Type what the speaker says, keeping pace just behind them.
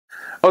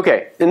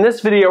Okay, in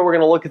this video we're going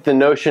to look at the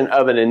notion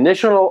of an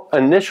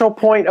initial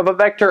point of a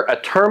vector,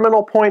 a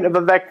terminal point of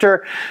a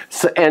vector,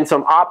 and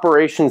some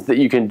operations that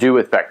you can do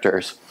with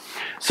vectors.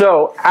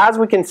 So, as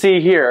we can see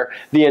here,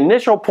 the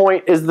initial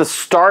point is the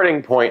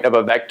starting point of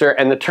a vector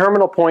and the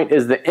terminal point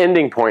is the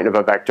ending point of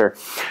a vector.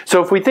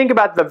 So if we think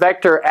about the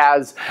vector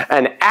as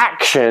an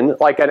action,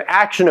 like an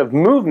action of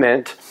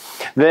movement,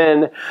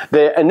 then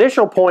the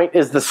initial point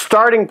is the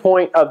starting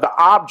point of the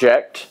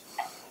object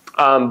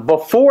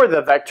before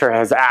the vector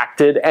has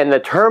acted, and the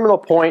terminal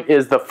point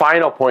is the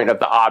final point of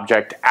the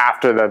object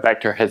after the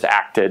vector has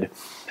acted.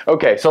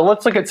 Okay, so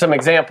let's look at some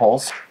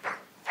examples.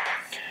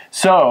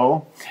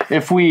 So,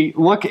 if we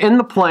look in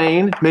the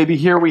plane, maybe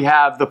here we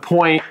have the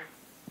point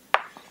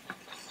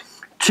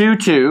 2,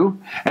 2,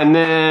 and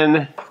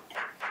then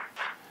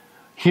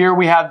here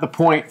we have the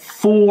point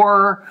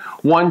 4,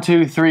 1,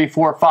 2, 3,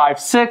 4, 5,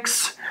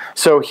 6.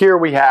 So here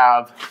we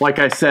have, like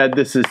I said,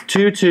 this is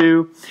 2,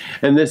 2,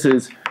 and this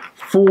is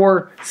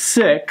 4,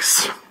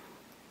 6.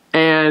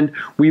 And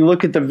we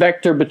look at the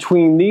vector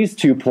between these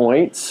 2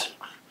 points.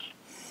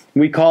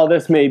 We call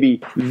this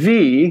maybe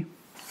V.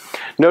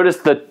 Notice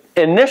the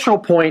initial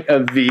point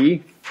of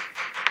V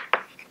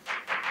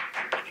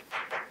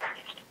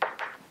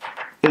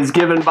is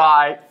given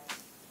by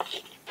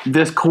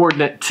this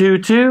coordinate 2,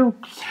 2,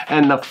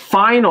 and the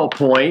final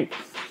point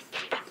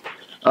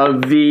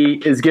of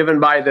V is given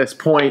by this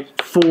point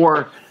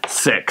 4,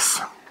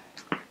 6.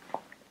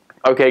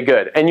 Okay,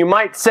 good. And you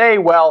might say,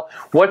 well,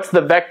 what's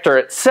the vector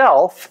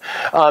itself?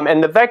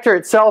 And the vector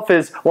itself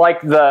is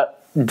like the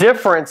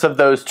difference of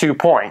those 2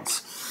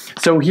 points.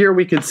 So here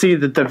we can see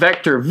that the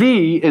vector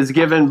V is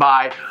given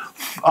by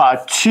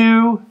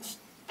 2,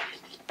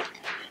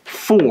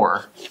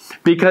 4,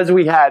 because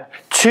we had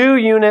 2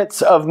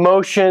 units of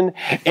motion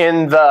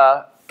in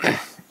the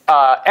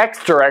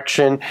x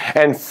direction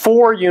and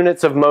 4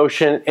 units of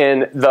motion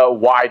in the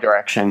y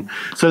direction.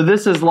 So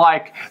this is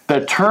like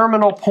the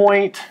terminal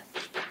point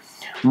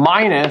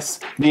minus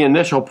the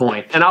initial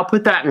point. And I'll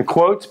put that in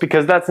quotes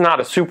because that's not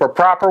a super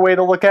proper way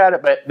to look at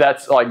it, but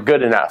that's like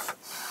good enough.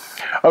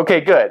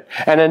 Okay, good.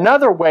 And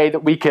another way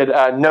that we could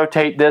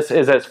notate this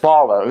is as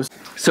follows.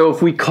 So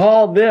if we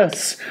call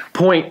this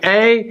point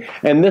A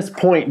and this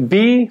point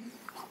B,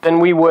 then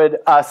we would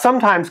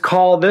sometimes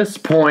call this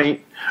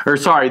point, or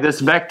sorry,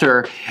 this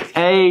vector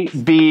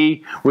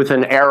AB with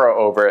an arrow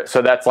over it.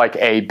 So that's like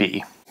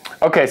AB.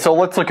 Okay, so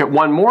let's look at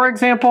one more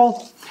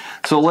example.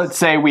 So let's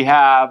say we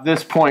have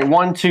this point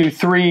 1, 2,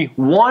 3,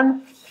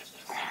 1.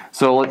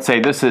 So let's say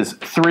this is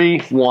 3,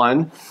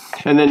 1.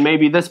 And then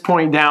maybe this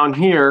point down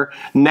here,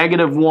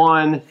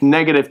 -1,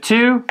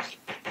 -2.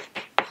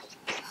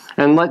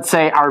 And let's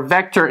say our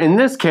vector in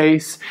this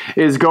case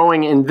is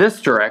going in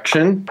this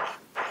direction.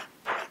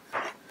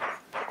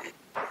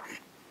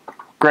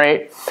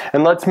 Great.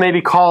 And let's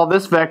maybe call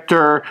this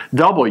vector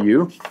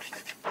W.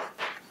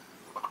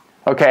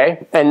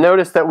 Okay, and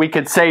notice that we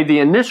could say the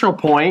initial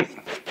point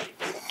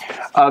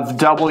of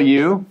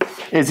W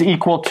is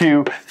equal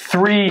to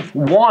 3,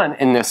 1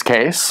 in this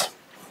case,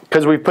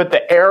 because we put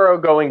the arrow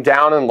going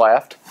down and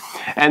left,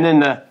 and then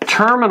the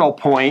terminal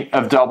point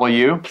of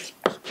W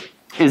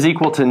is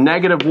equal to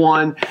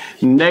 -1,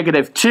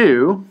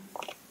 -2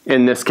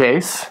 in this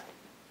case.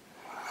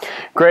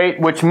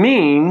 Great, which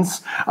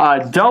means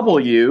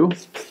W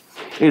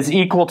is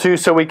equal to,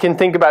 so we can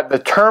think about the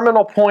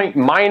terminal point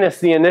minus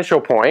the initial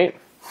point.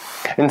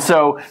 And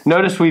so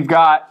notice we've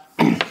got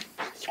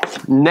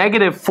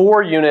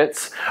 -4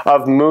 units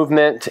of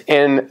movement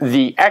in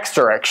the x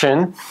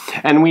direction,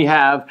 and we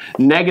have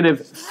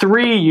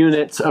 -3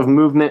 units of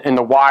movement in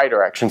the y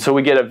direction. So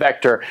we get a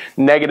vector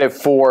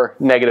 -4,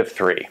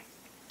 -3.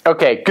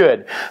 Okay,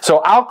 good. So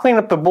I'll clean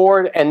up the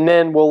board and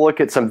then we'll look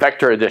at some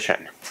vector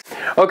addition.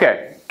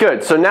 Okay,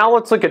 good. So now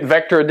let's look at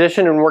vector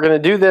addition, and we're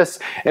going to do this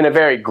in a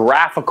very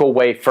graphical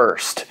way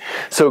first.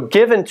 So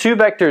given 2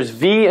 vectors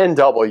V and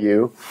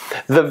W,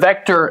 the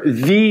vector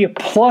V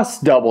plus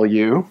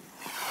W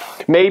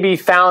may be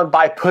found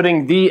by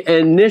putting the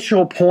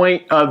initial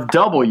point of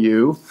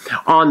W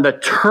on the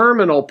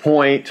terminal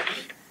point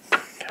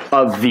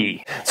of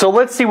V. So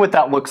let's see what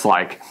that looks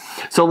like.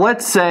 So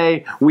let's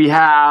say we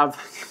have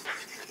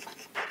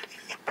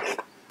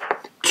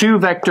 2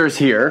 vectors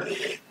here.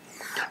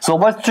 So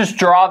let's just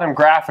draw them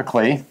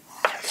graphically.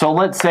 So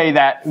let's say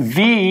that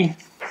V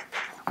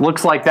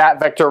looks like that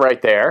vector right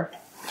there.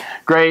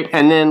 Great,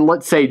 and then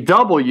let's say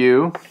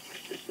W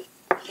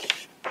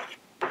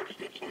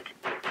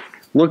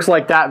looks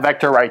like that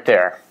vector right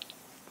there.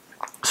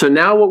 So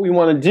now what we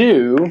want to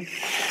do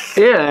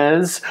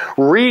is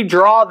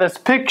redraw this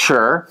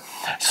picture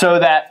so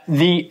that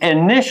the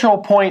initial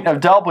point of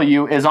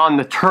W is on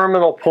the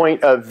terminal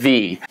point of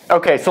V.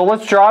 Okay, so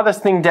let's draw this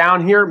thing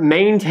down here,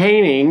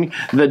 maintaining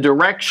the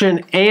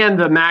direction and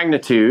the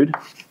magnitude.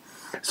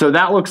 So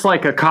that looks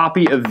like a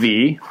copy of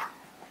V.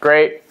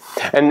 Great.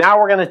 And now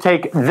we're going to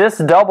take this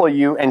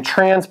W and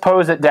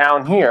transpose it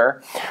down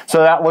here. So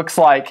that looks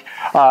like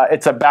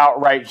it's about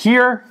right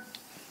here.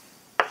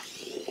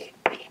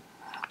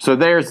 So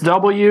there's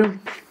W.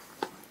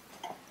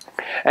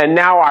 And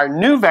now our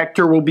new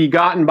vector will be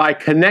gotten by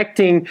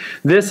connecting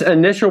this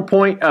initial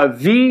point of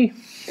V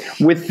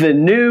with the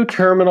new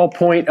terminal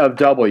point of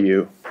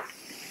W.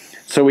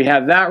 So we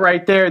have that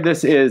right there.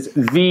 This is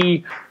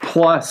V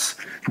plus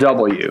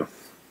W.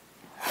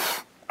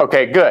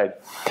 Okay, good.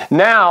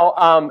 Now,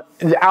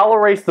 I'll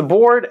erase the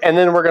board, and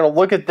then we're going to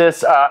look at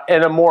this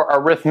in a more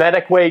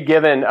arithmetic way,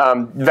 given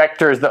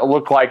vectors that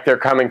look like they're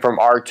coming from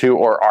R2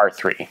 or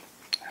R3.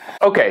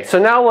 Okay, so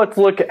now let's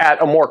look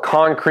at a more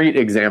concrete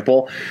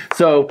example.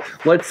 So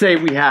let's say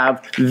we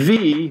have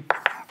V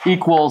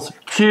equals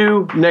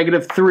 2,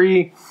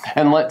 -3,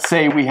 and let's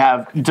say we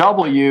have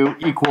W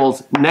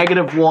equals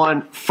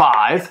 -1,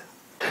 5.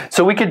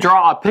 So we could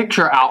draw a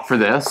picture out for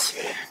this.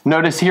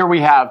 Notice here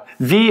we have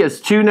V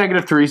is 2,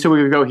 -3, so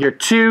we would go here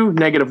 2,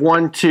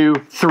 -1, 2,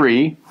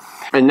 3.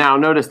 And now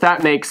notice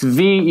that makes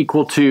V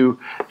equal to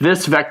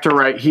this vector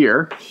right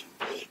here.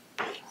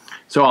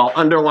 So I'll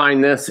underline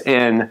this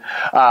in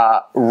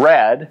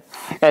red.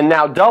 And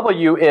now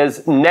W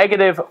is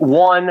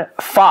 -1,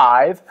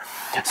 5.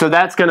 So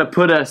that's going to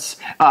put us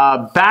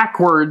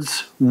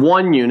backwards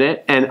 1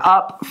 unit and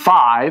up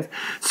 5.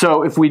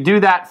 So if we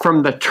do that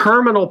from the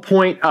terminal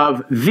point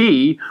of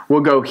V, we'll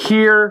go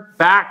here,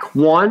 back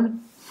 1,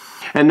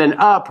 and then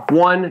up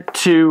 1,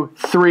 2,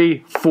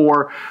 3,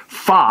 4,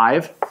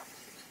 5.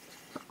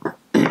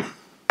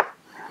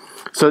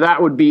 So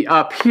that would be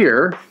up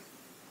here.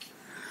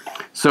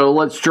 So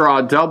let's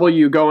draw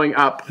W going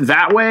up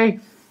that way.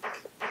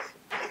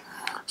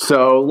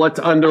 So let's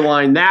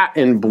underline that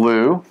in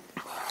blue.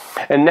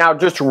 And now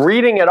just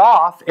reading it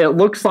off, it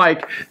looks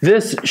like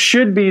this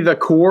should be the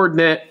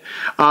coordinate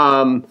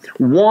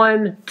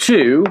 1,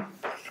 2.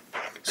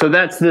 So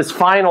that's this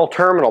final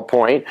terminal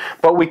point,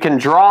 but we can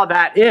draw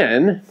that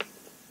in,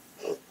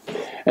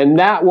 and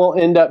that will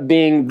end up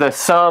being the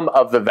sum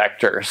of the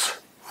vectors.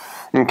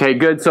 Okay,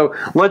 good. So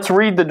let's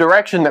read the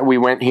direction that we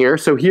went here.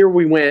 So here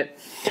we went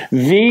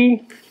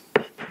V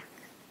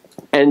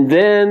and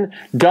then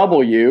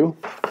W,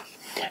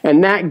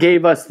 and that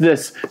gave us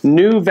this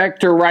new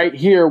vector right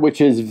here,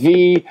 which is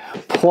V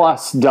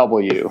plus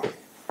W.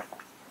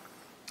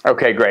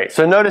 Okay, great.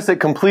 So notice it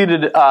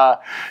completed a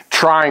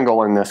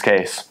triangle in this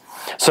case.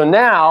 So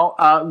now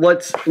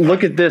let's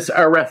look at this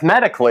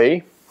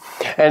arithmetically,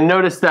 and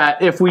notice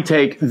that if we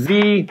take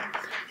V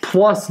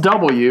plus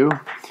W,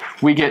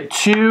 we get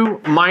 2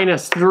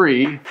 minus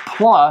 3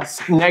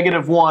 plus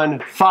 -1,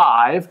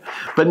 5.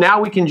 But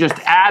now we can just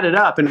add it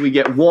up and we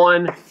get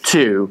 1,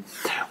 2,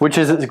 which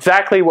is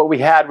exactly what we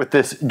had with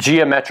this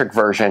geometric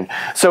version.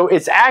 So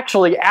it's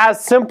actually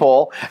as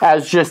simple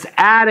as just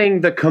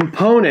adding the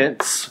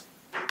components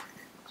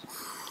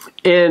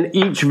in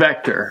each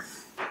vector.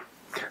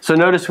 So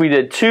notice we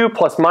did 2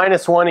 plus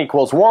 -1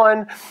 equals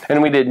 1,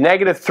 and we did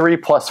 -3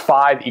 plus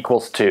 5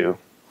 equals 2.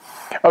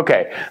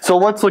 Okay, so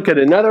let's look at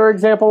another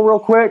example real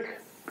quick.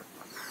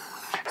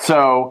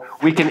 So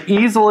we can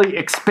easily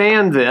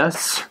expand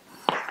this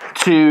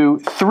to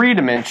 3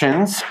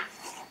 dimensions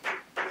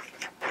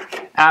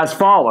as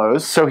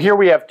follows. So here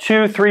we have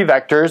 2, 3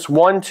 vectors,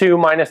 1, 2,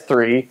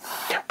 -3,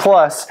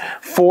 plus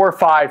 4,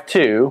 5,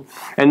 2.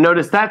 And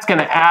notice that's going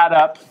to add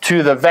up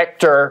to the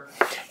vector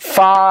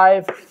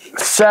 5,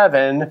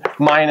 7,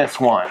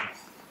 -1.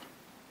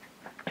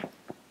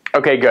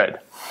 Okay, good.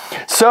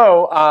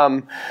 So,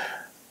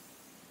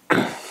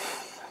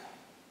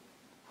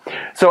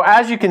 so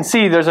as you can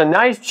see, there's a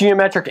nice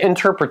geometric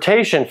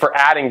interpretation for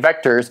adding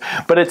vectors,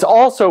 but it's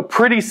also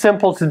pretty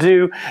simple to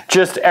do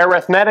just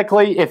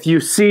arithmetically if you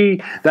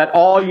see that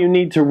all you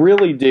need to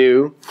really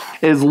do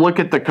is look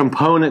at the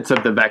components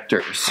of the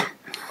vectors.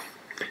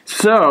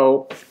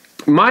 So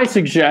my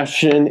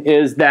suggestion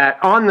is that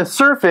on the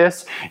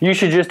surface, you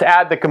should just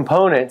add the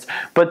components,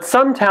 but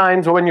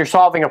sometimes when you're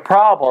solving a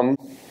problem,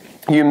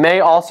 you may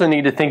also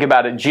need to think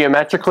about it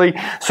geometrically,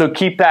 so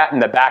keep that in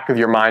the back of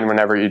your mind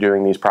whenever you're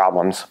doing these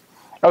problems.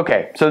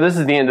 Okay, so this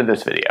is the end of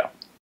this video.